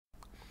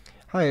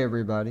Hi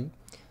everybody.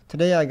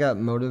 Today I got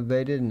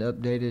motivated and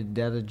updated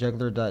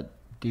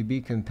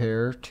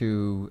DataJuggler.DBCompare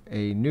to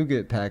a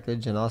Nuget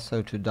package and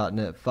also to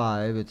 .NET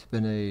 5. It's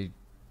been a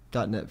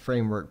 .NET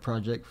framework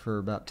project for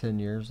about 10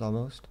 years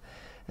almost.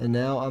 And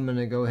now I'm going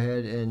to go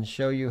ahead and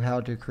show you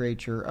how to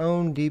create your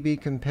own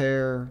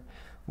DBCompare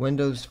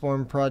Windows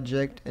form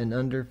project in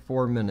under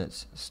 4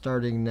 minutes.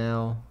 Starting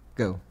now,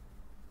 go.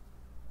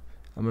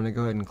 I'm going to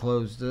go ahead and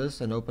close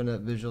this and open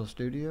up Visual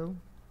Studio.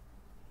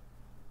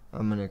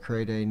 I'm going to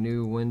create a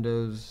new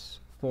Windows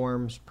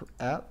Forms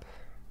app.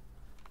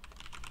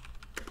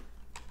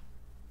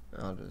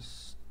 I'll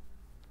just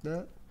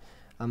that.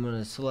 I'm going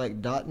to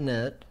select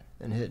 .NET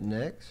and hit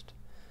next.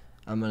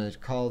 I'm going to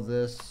call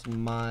this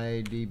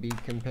my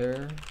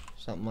DBCompare,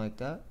 something like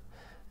that.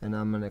 And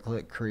I'm going to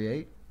click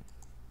create.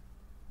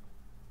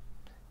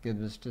 Give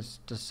this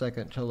just a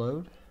second to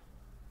load.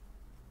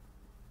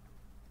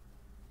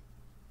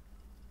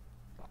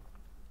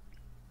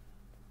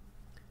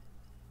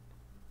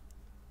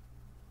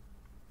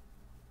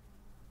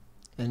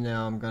 And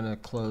now I'm going to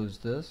close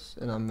this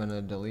and I'm going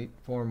to delete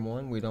form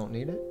 1. We don't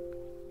need it.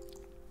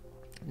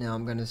 Now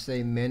I'm going to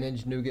say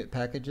manage Nuget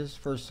packages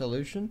for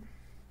solution.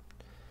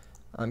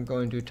 I'm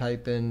going to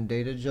type in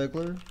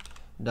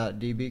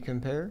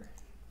DataJuggler.DBCompare.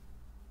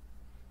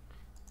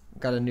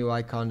 Got a new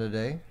icon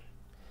today.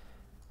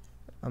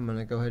 I'm going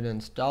to go ahead and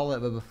install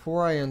it, but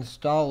before I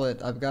install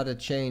it, I've got to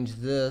change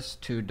this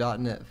to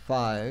 .NET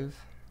 5.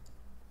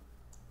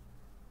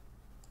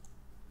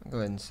 I'll go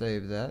ahead and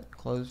save that,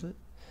 close it.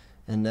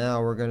 And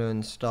now we're going to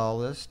install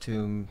this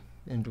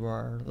into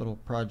our little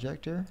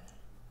project here.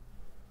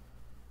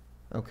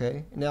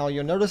 Okay, now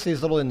you'll notice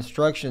these little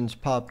instructions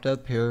popped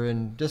up here,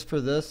 and just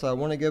for this I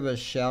want to give a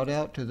shout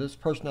out to this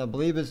person. I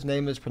believe his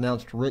name is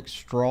pronounced Rick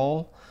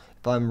Strahl.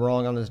 If I'm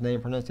wrong on his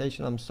name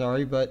pronunciation, I'm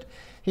sorry, but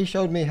he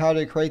showed me how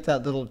to create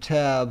that little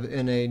tab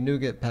in a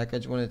Nuget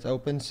package when it's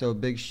open, so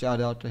big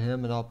shout out to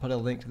him, and I'll put a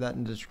link to that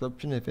in the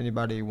description if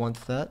anybody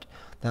wants that.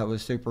 That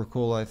was super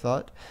cool, I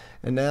thought.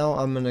 And now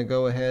I'm going to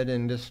go ahead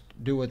and just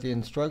do what the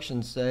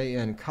instructions say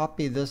and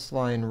copy this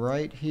line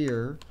right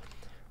here.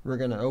 We're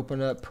going to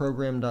open up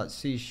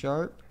program.c#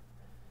 and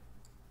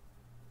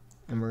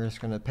we're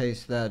just going to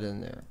paste that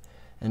in there.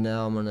 And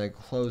now I'm going to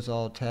close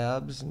all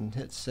tabs and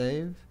hit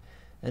save.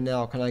 And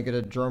now can I get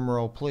a drum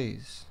roll,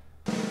 please?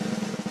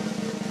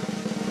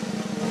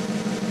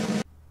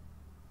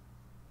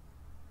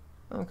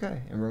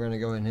 Okay, and we're going to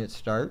go ahead and hit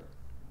start.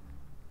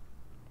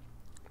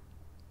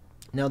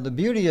 Now the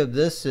beauty of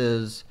this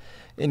is,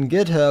 in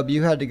GitHub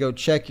you had to go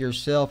check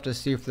yourself to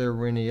see if there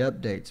were any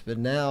updates, but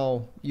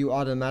now you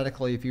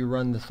automatically, if you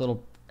run this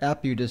little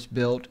app you just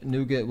built,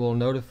 Nuget will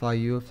notify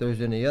you if there's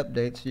any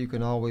updates, so you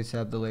can always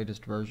have the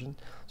latest version.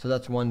 So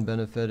that's one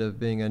benefit of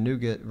being a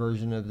Nuget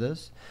version of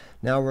this.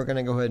 Now we're going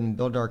to go ahead and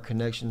build our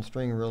connection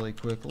string really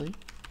quickly.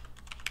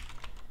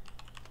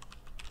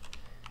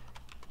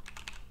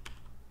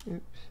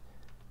 Oops.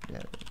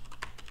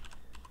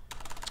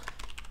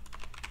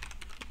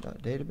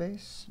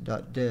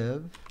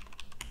 .database.dev,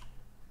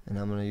 and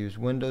I'm going to use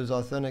Windows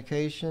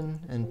authentication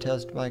and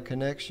test my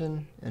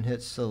connection and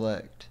hit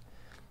select.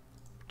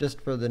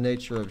 Just for the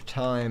nature of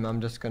time, I'm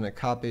just going to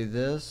copy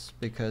this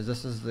because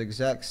this is the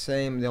exact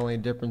same. The only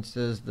difference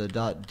is the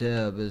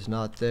 .dev is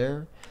not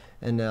there.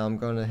 And now I'm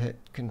going to hit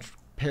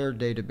compare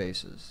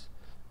databases.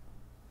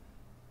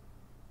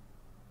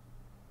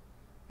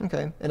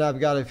 Okay, and I've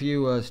got a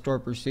few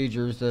stored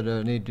procedures that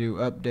need to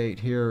update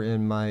here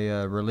in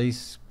my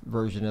release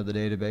version of the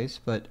database,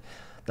 but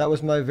that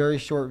was my very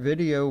short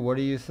video. What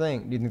do you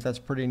think? Do you think that's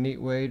a pretty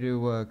neat way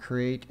to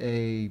create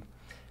a...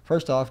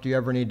 First off, do you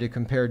ever need to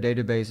compare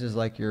databases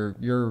like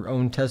your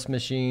own test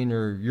machine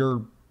or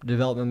your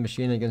development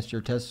machine against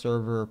your test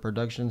server or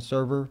production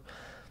server?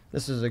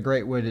 This is a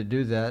great way to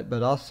do that,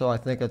 but also I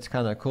think it's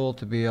kind of cool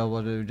to be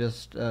able to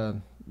just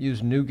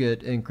use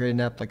Nuget and create an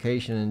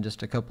application in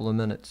just a couple of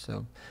minutes.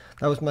 So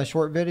that was my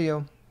short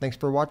video. Thanks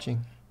for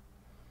watching.